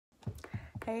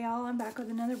Hey y'all, I'm back with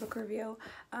another book review.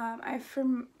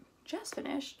 Just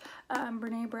finished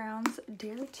Brene Brown's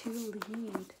Dare to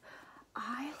Lead.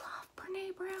 I love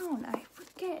Brene Brown. I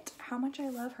forget how much I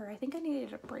love her. I think I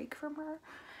needed a break from her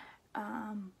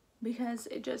because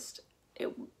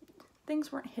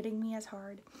things weren't hitting me as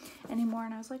hard anymore,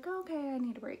 and I was like, oh, okay, I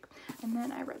need a break. And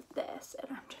then I read this,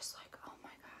 and I'm just like, oh my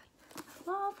god,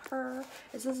 I love her.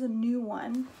 This is a new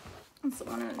one. It's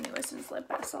one of the newest, and it's a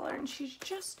bestseller, and she's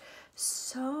just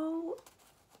so,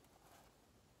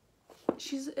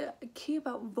 she's key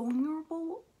about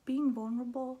being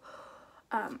vulnerable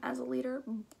as a leader,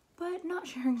 but not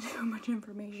sharing too much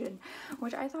information,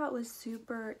 which I thought was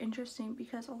super interesting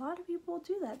because a lot of people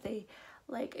do that. They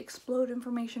like explode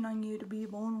information on you to be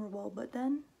vulnerable, but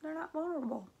then they're not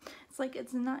vulnerable. It's like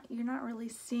you're not really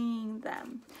seeing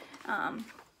them.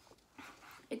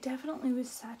 It definitely was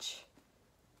such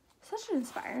an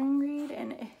inspiring read,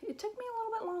 and it took me a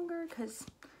little bit longer because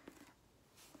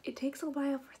it takes a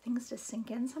while for things to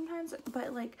sink in sometimes,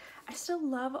 but like I still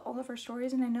love all of her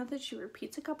stories, and I know that she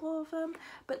repeats a couple of them,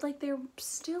 but like they're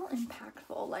still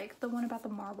impactful, like the one about the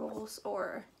marbles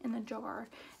or in the jar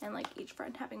and like each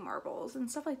friend having marbles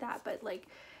and stuff like that. But like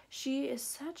she is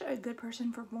such a good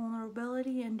person for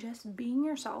vulnerability and just being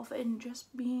yourself and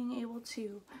just being able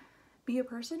to be a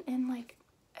person. And like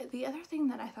the other thing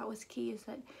that I thought was key is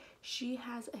that she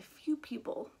has a few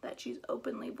people that she's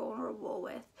openly vulnerable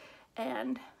with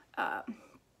and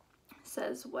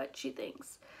says what she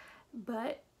thinks,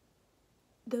 but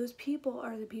those people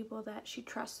are the people that she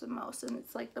trusts the most. And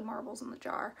it's like the marbles in the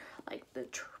jar, like the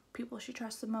people she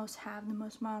trusts the most have the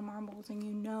most amount of marbles, and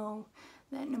you know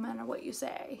that no matter what you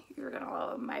say, you're gonna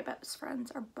love them. My best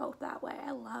friends are both that way.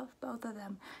 I love both of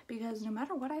them because no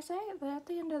matter what I say, at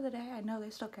the end of the day, I know they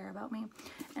still care about me,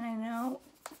 and I know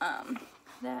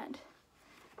that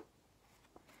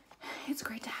it's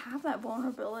great to have that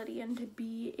vulnerability and to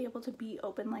be able to be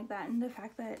open like that. And the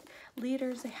fact that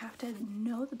leaders, they have to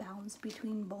know the balance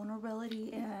between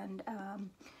vulnerability and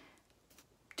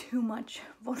too much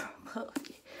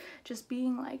vulnerability. Just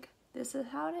being like, this is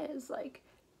how it is, like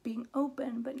being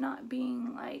open but not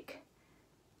being like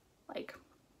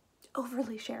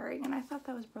overly sharing. And I thought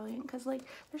that was brilliant because like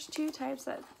there's two types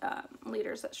that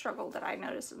leaders that struggle that I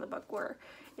noticed in the book, where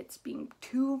it's being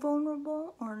too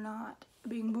vulnerable or not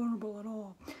being vulnerable at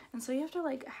all. And so you have to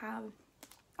like have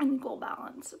an equal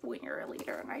balance when you're a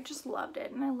leader, and I just loved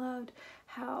it. And I loved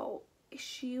how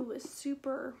she was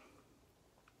super,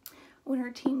 when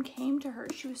her team came to her,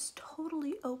 she was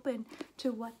totally open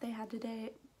to what they had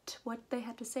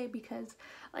to say, because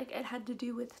like it had to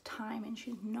do with time, and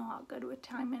she's not good with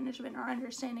time management or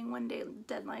understanding when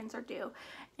deadlines are due.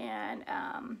 And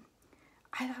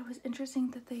I thought it was interesting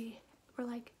that they were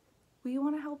like, we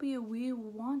want to help you, we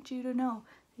want you to know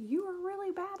you are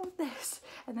really bad at this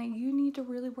and that you need to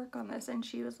really work on this. And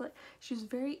she was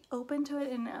very open to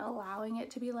it and allowing it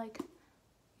to be like,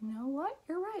 you know what,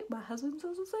 you're right, my husband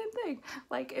says the same thing.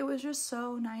 Like it was just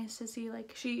so nice to see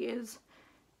like she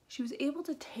was able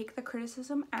to take the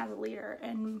criticism as a leader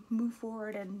and move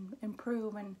forward and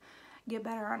improve and get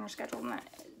better on her schedule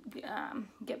and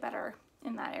get better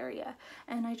in that area.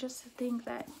 And I just think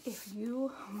that if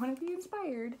you want to be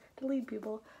inspired to lead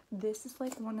people, this is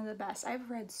like one of the best.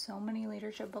 I've read so many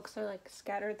leadership books, they're like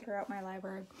scattered throughout my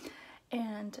library,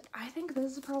 and I think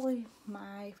this is probably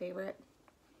my favorite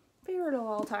of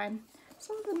all time.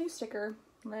 So the new sticker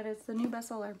that is the new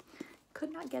bestseller,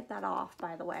 could not get that off,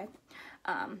 by the way.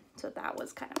 So that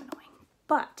was kind of annoying,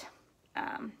 but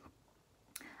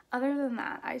other than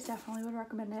that, I definitely would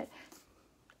recommend it.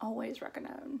 Always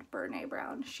recommend Brene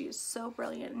Brown. She's so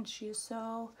brilliant, and she's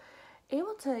so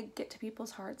able to get to people's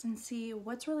hearts and see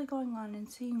what's really going on and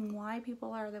seeing why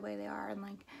people are the way they are, and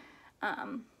like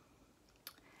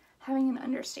having an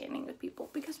understanding of people,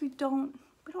 because we don't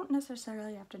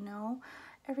necessarily have to know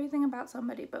everything about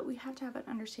somebody, but we have to have an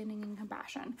understanding and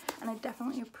compassion, and I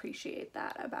definitely appreciate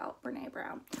that about Brene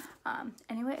Brown.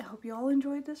 Anyway, I hope you all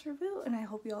enjoyed this review, and I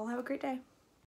hope you all have a great day.